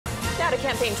Now to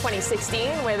campaign 2016,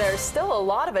 where there's still a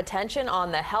lot of attention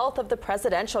on the health of the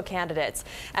presidential candidates.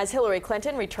 As Hillary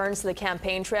Clinton returns to the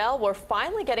campaign trail, we're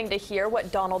finally getting to hear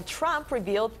what Donald Trump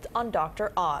revealed on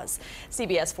Dr. Oz.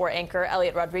 CBS 4 anchor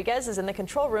Eliott Rodriguez is in the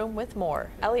control room with more.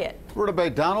 Eliott. For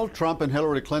debate, Donald Trump and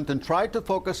Hillary Clinton tried to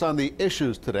focus on the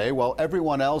issues today, while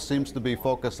everyone else seems to be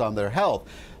focused on their health.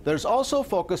 There's also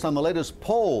focus on the latest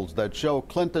polls that show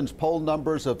Clinton's poll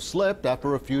numbers have slipped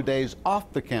after a few days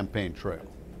off the campaign trail.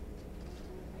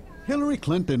 Hillary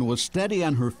Clinton was steady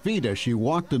on her feet as she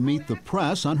walked to meet the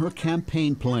press on her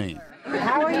campaign plane.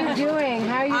 How are you doing?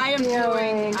 How are you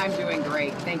feeling? I'm doing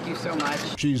great. Thank you so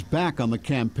much. She's back on the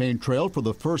campaign trail for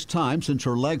the first time since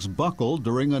her legs buckled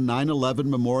during a 9/11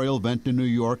 memorial event in New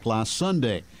York last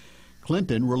Sunday.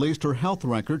 Clinton released her health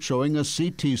record showing a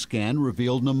CT scan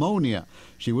revealed pneumonia.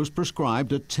 She was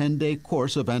prescribed a 10-day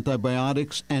course of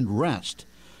antibiotics and rest.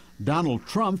 Donald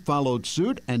Trump followed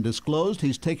suit and disclosed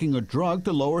he's taking a drug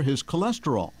to lower his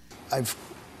cholesterol. I've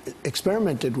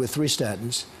experimented with 3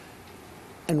 statins,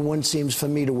 and one seems for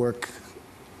me to work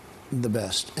the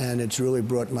best, and it's really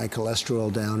brought my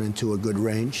cholesterol down into a good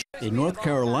range. In North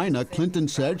Carolina, Clinton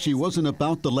said she wasn't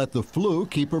about to let the flu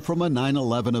keep her from a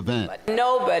 9/11 event.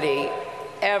 Nobody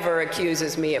ever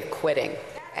accuses me of quitting,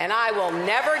 and I will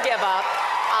never give up.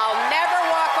 I'll never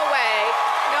walk away,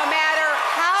 no matter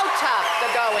how tough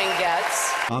the going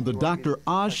gets. On the Dr.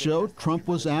 Oz show, Trump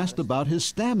was asked about his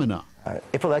stamina.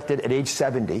 If elected at age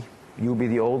 70, you will be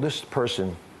the oldest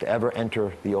person to ever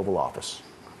enter the Oval Office.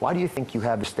 Why do you think you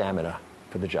have the stamina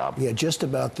for the job? Yeah, just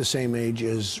about the same age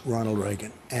as Ronald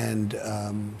Reagan, and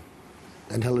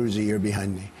Hillary's a year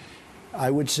behind me.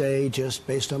 I would say just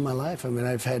based on my life. I mean,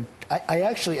 I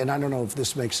actually, and I don't know if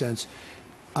this makes sense,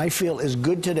 I feel as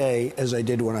good today as I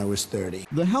did when I was 30.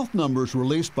 The health numbers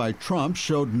released by Trump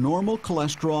showed normal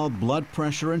cholesterol, blood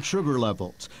pressure, and sugar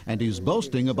levels, and he's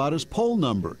boasting about his poll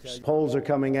numbers. Polls are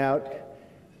coming out.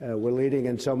 We're leading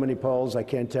in so many polls, I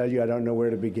can't tell you, I don't know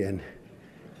where to begin.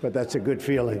 But that's a good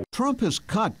feeling. Trump has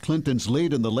cut Clinton's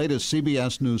lead in the latest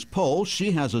CBS News poll.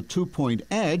 She has a 2-point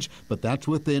edge, but that's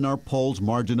within our poll's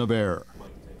margin of error.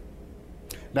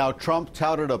 Now, Trump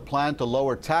touted a plan to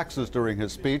lower taxes during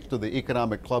his speech to the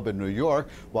Economic Club in New York,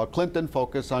 while Clinton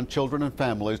focused on children and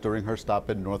families during her stop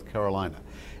in North Carolina.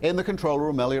 In the control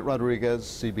room, Eliott Rodriguez,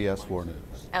 CBS 4 News.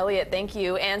 Eliott, thank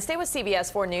you. And stay with CBS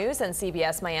 4 News and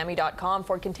CBSMiami.com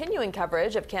for continuing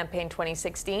coverage of campaign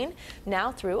 2016,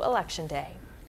 now through Election Day.